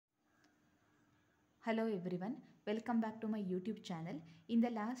Hello everyone, welcome back to my YouTube channel. In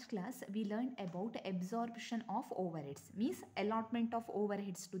the last class, we learned about absorption of overheads, means allotment of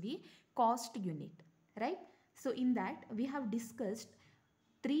overheads to the cost unit, right? So in that, we have discussed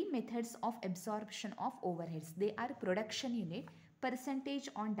three methods of absorption of overheads. They are production unit, percentage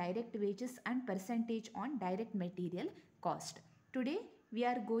on direct wages and percentage on direct material cost. Today, we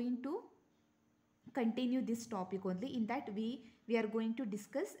are going to continue this topic only. In that we are going to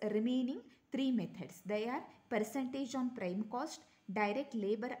discuss remaining three methods. They are percentage on prime cost, direct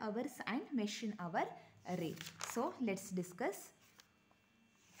labor hours and machine hour rate. So let's discuss.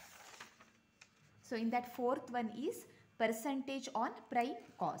 So in that fourth one is percentage on prime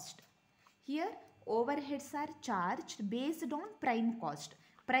cost. Here overheads are charged based on prime cost.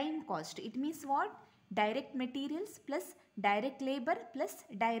 Prime cost, it means what? Direct materials plus direct labor plus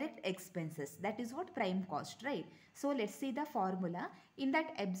direct expenses. That is what prime cost, right? So let's see the formula. In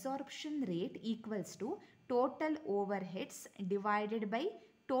that, absorption rate equals to total overheads divided by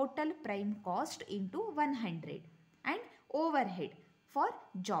total prime cost into 100, and overhead for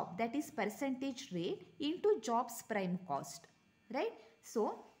job, that is percentage rate into job's prime cost, right?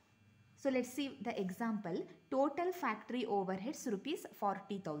 So let's see the example. Total factory overheads rupees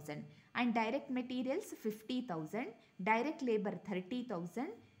 40,000 and direct materials 50,000, direct labor 30,000,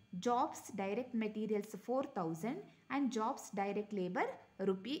 jobs direct materials 4,000 and jobs direct labor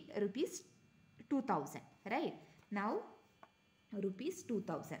rupees 2,000, right? Now rupees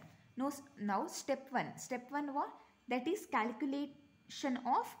 2,000. Now step 1 what? That is calculation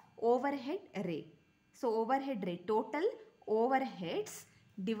of overhead rate. So overhead rate, total overheads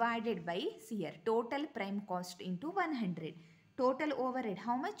divided by, see here, total prime cost into 100. Total overhead,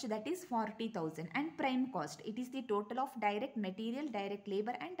 how much? That is 40,000, and prime cost, it is the total of direct material, direct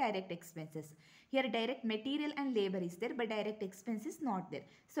labor and direct expenses. Here direct material and labor is there, but direct expense is not there.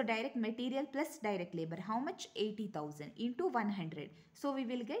 So direct material plus direct labor, how much? 80,000 into 100. So we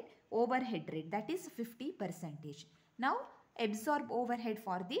will get overhead rate, that is 50%. Now absorb overhead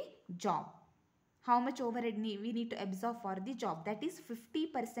for the job. How much overhead we need to absorb for the job? That is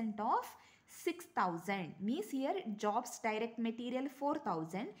 50% of 6,000. Means here jobs direct material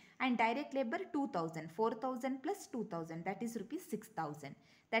 4,000 and direct labor 2,000. 4,000 plus 2,000, that is rupees 6,000.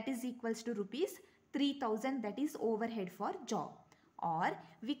 That is equals to rupees 3,000. That is overhead for job. Or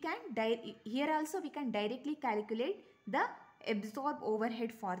we can here also we can directly calculate the absorb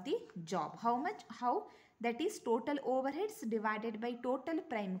overhead for the job. How much? How? That is total overheads divided by total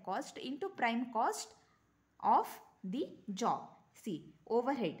prime cost into prime cost of the job. See,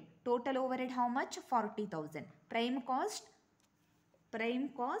 overhead, total overhead how much? 40,000. Prime cost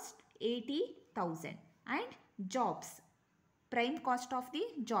 80,000. And jobs, prime cost of the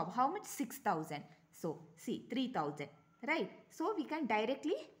job, how much? 6,000. So see, 3,000, right? So we can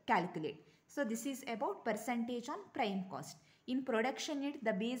directly calculate. So this is about percentage on prime cost. In production unit,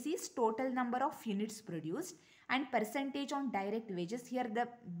 the base is total number of units produced, and percentage on direct wages. Here the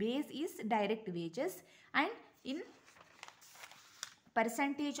base is direct wages, and in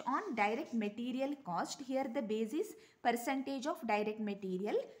percentage on direct material cost, here the base is percentage of direct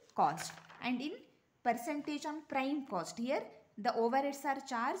material cost. And in percentage on prime cost, here the overheads are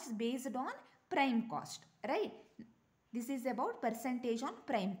charged based on prime cost, right? This is about percentage on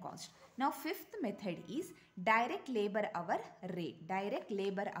prime cost. Now fifth method is direct labor hour rate. Direct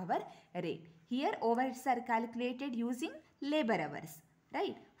labor hour rate. Here overheads are calculated using labor hours,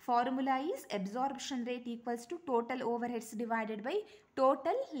 right? Formula is absorption rate equals to total overheads divided by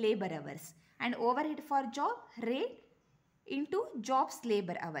total labor hours, and overhead for job rate into jobs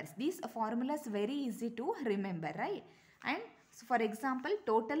labor hours. These formulas very easy to remember, right? And so for example,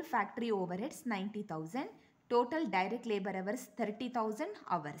 total factory overheads 90,000. Total direct labor hours 30,000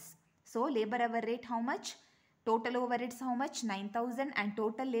 hours. So labor hour rate how much? Total overheads how much? 9,000, and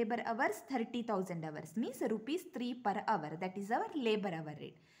total labor hours 30,000 hours, means rupees 3 per hour. That is our labor hour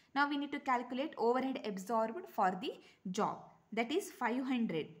rate. Now we need to calculate overhead absorbed for the job. That is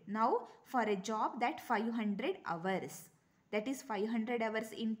 500. Now for a job, that 500 hours. That is 500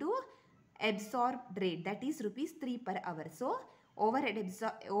 hours into absorbed rate. That is rupees 3 per hour. So overhead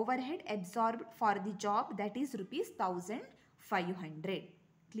absorbed for the job, that is rupees 1,500.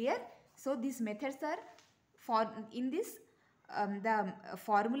 Clear? So these methods are in this the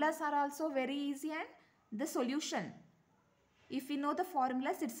formulas are also very easy, and the solution, if we know the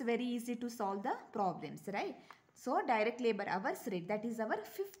formulas, it's very easy to solve the problems, right? So direct labor hours rate, that is our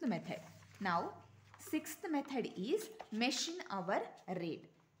fifth method. Now sixth method is machine hour rate.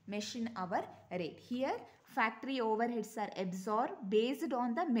 Machine hour rate. Here factory overheads are absorbed based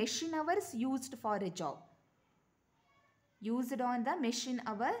on the machine hours used for a job. Used on the machine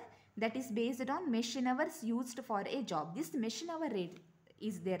hour, that is based on machine hours used for a job. This machine hour rate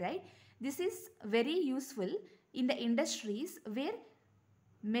is there, right? This is very useful in the industries where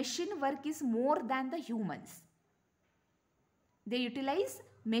machine work is more than the humans. They utilize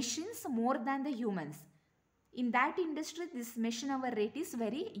machines more than the humans. In that industry, this machine hour rate is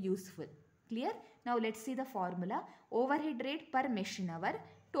very useful. Clear? Now let's see the formula. Overhead rate per machine hour.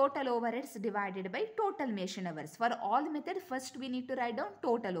 Total overheads divided by total machine hours. For all method, first we need to write down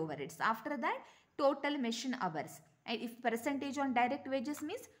total overheads. After that, total machine hours. And if percentage on direct wages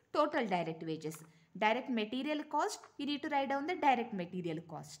means total direct wages. Direct material cost, we need to write down the direct material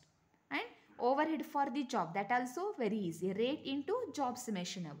cost. And overhead for the job, that also very easy. Rate into jobs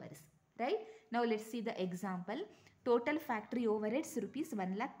machine hours. Right? Now let's see the example. Total factory overheads rupees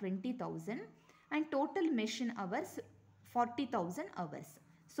 1,20,000 and total machine hours 40,000 hours.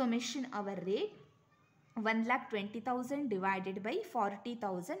 So machine hour rate 1,20,000 divided by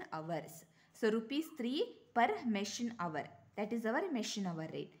 40,000 hours. So rupees 3 per machine hour. That is our machine hour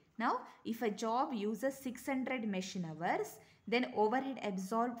rate. Now if a job uses 600 machine hours, then overhead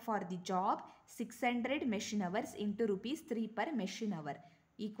absorbed for the job 600 machine hours into rupees 3 per machine hour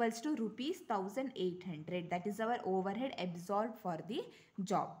equals to rupees 1,800. That is our overhead absorbed for the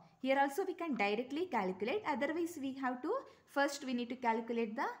job. Here also we can directly calculate. Otherwise we have to, first we need to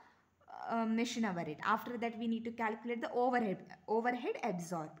calculate the machine hour rate. After that we need to calculate the overhead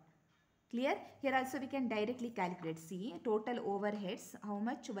absorbed. Clear? Here also we can directly calculate. See, total overheads, how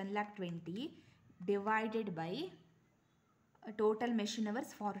much? 1,20,000 divided by total machine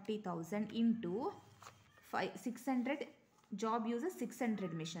hours 40,000 into 600. Job uses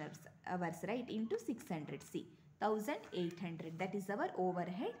 600 machine hours, right? Into 600. See, 1,800. That is our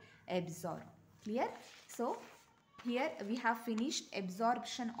overhead absorbed. Clear? So here we have finished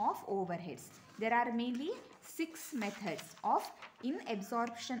absorption of overheads. There are mainly 6 methods in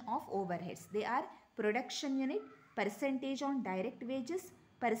absorption of overheads. They are production unit, percentage on direct wages,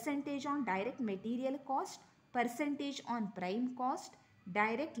 percentage on direct material cost, percentage on prime cost,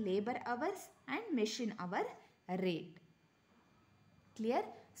 direct labor hours and machine hour rate. Clear?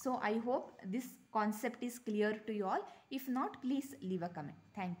 So I hope this concept is clear to you all. If not, please leave a comment.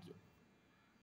 Thank you.